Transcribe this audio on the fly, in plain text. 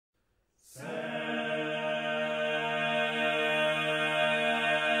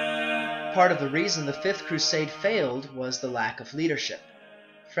Part of the reason the Fifth Crusade failed was the lack of leadership.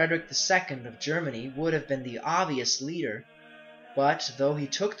 Frederick II of Germany would have been the obvious leader, but though he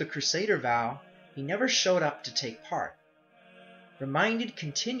took the Crusader Vow, he never showed up to take part. Reminded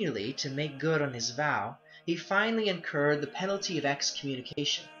continually to make good on his vow, he finally incurred the penalty of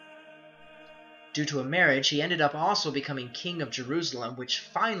excommunication. Due to a marriage, he ended up also becoming King of Jerusalem, which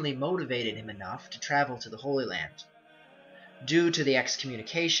finally motivated him enough to travel to the Holy Land. Due to the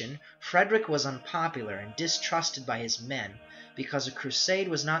excommunication, Frederick was unpopular and distrusted by his men because a crusade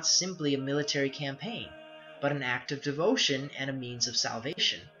was not simply a military campaign, but an act of devotion and a means of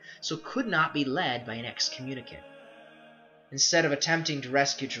salvation, so could not be led by an excommunicant. Instead of attempting to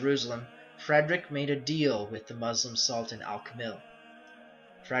rescue Jerusalem, Frederick made a deal with the Muslim Sultan Al-Kamil.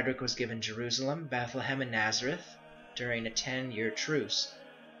 Frederick was given Jerusalem, Bethlehem, and Nazareth during a 10-year truce,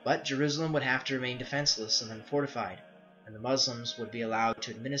 but Jerusalem would have to remain defenseless and unfortified, and the Muslims would be allowed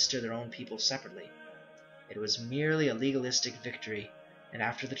to administer their own people separately. It was merely a legalistic victory, and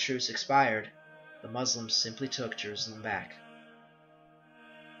after the truce expired, the Muslims simply took Jerusalem back.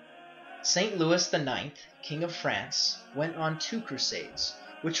 St. Louis IX, King of France, went on 2 crusades,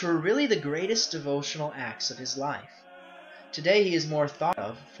 which were really the greatest devotional acts of his life. Today he is more thought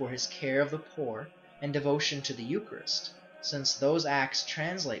of for his care of the poor and devotion to the Eucharist, since those acts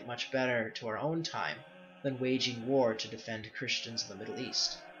translate much better to our own time than waging war to defend Christians in the Middle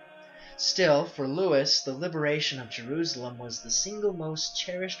East. Still, for Louis, the liberation of Jerusalem was the single most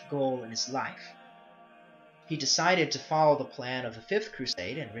cherished goal in his life. He decided to follow the plan of the Fifth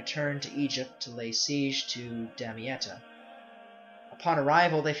Crusade and return to Egypt to lay siege to Damietta. Upon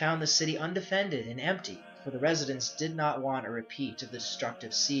arrival, they found the city undefended and empty, for the residents did not want a repeat of the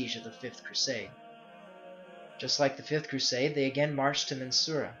destructive siege of the Fifth Crusade. Just like the Fifth Crusade, they again marched to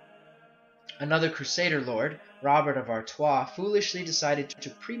Mansoura. Another Crusader lord, Robert of Artois, foolishly decided to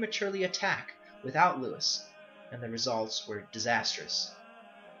prematurely attack without Louis, and the results were disastrous.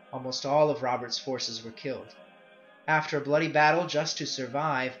 Almost all of Robert's forces were killed. After a bloody battle just to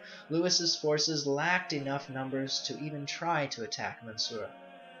survive, Louis's forces lacked enough numbers to even try to attack Mansoura.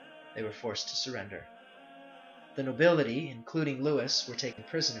 They were forced to surrender. The nobility, including Louis, were taken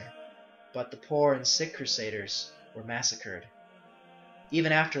prisoner, but the poor and sick Crusaders were massacred.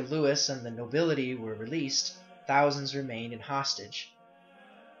 Even after Louis and the nobility were released, thousands remained in hostage.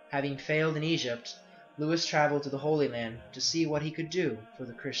 Having failed in Egypt, Louis traveled to the Holy Land to see what he could do for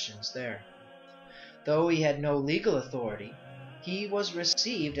the Christians there. Though he had no legal authority, he was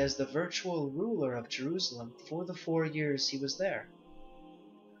received as the virtual ruler of Jerusalem for the 4 years he was there.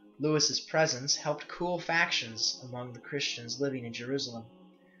 Louis's presence helped cool factions among the Christians living in Jerusalem.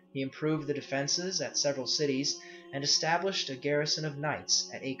 He improved the defenses at several cities and established a garrison of knights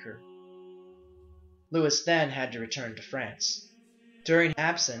at Acre. Louis then had to return to France. During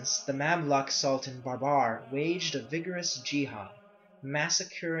absence, the Mamluk Sultan Barbar waged a vigorous jihad,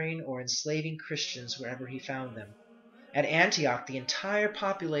 massacring or enslaving Christians wherever he found them. At Antioch, the entire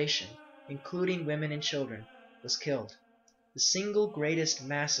population, including women and children, was killed. The single greatest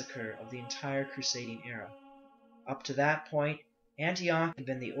massacre of the entire crusading era. Up to that point, Antioch had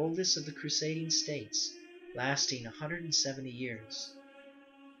been the oldest of the crusading states, lasting 170 years.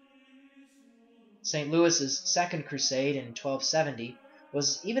 St. Louis's Second Crusade in 1270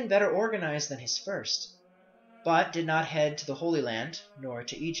 was even better organized than his first, but did not head to the Holy Land nor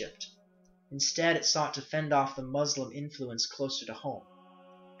to Egypt. Instead, it sought to fend off the Muslim influence closer to home,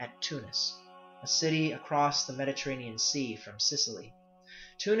 at Tunis, a city across the Mediterranean Sea from Sicily.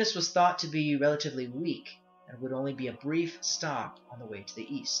 Tunis was thought to be relatively weak and would only be a brief stop on the way to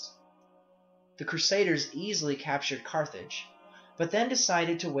the east. The Crusaders easily captured Carthage, but then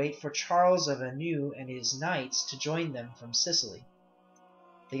decided to wait for Charles of Anjou and his knights to join them from Sicily.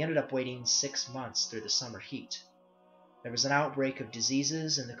 They ended up waiting 6 months through the summer heat. There was an outbreak of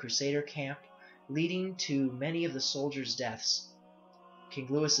diseases in the Crusader camp, leading to many of the soldiers' deaths. King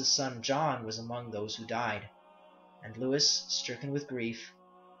Louis's son John was among those who died, and Louis, stricken with grief,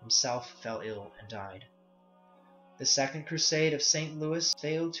 himself fell ill and died. The Second Crusade of St. Louis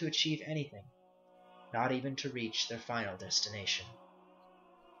failed to achieve anything, not even to reach their final destination.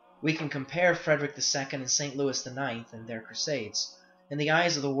 We can compare Frederick II and St. Louis IX and their crusades. In the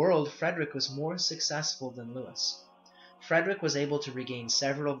eyes of the world, Frederick was more successful than Louis. Frederick was able to regain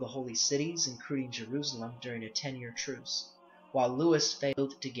several of the holy cities, including Jerusalem, during a 10-year truce, while Louis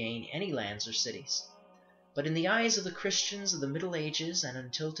failed to gain any lands or cities. But in the eyes of the Christians of the Middle Ages and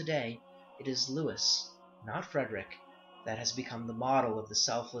until today, it is Louis, not Frederick, that has become the model of the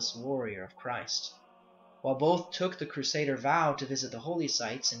selfless warrior of Christ. While both took the Crusader vow to visit the holy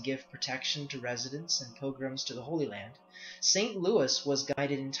sites and give protection to residents and pilgrims to the Holy Land, St. Louis was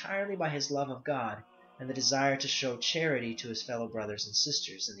guided entirely by his love of God and the desire to show charity to his fellow brothers and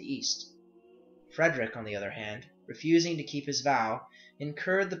sisters in the East. Frederick, on the other hand, refusing to keep his vow,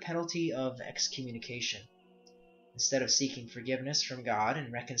 incurred the penalty of excommunication. Instead of seeking forgiveness from God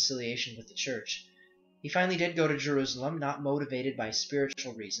and reconciliation with the Church, he finally did go to Jerusalem, not motivated by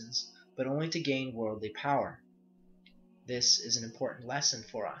spiritual reasons, but only to gain worldly power. This is an important lesson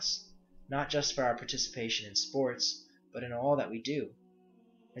for us, not just for our participation in sports, but in all that we do.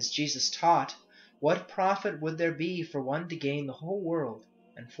 As Jesus taught, what profit would there be for one to gain the whole world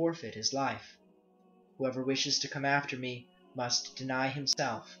and forfeit his life? Whoever wishes to come after me must deny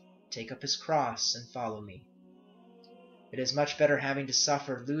himself, take up his cross, and follow me. It is much better having to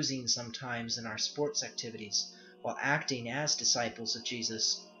suffer losing sometimes in our sports activities while acting as disciples of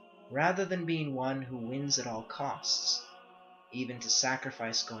Jesus, rather than being one who wins at all costs, even to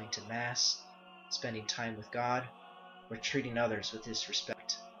sacrifice going to Mass, spending time with God, or treating others with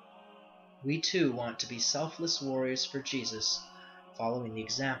disrespect. We too want to be selfless warriors for Jesus, following the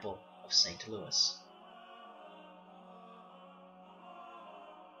example of St. Louis.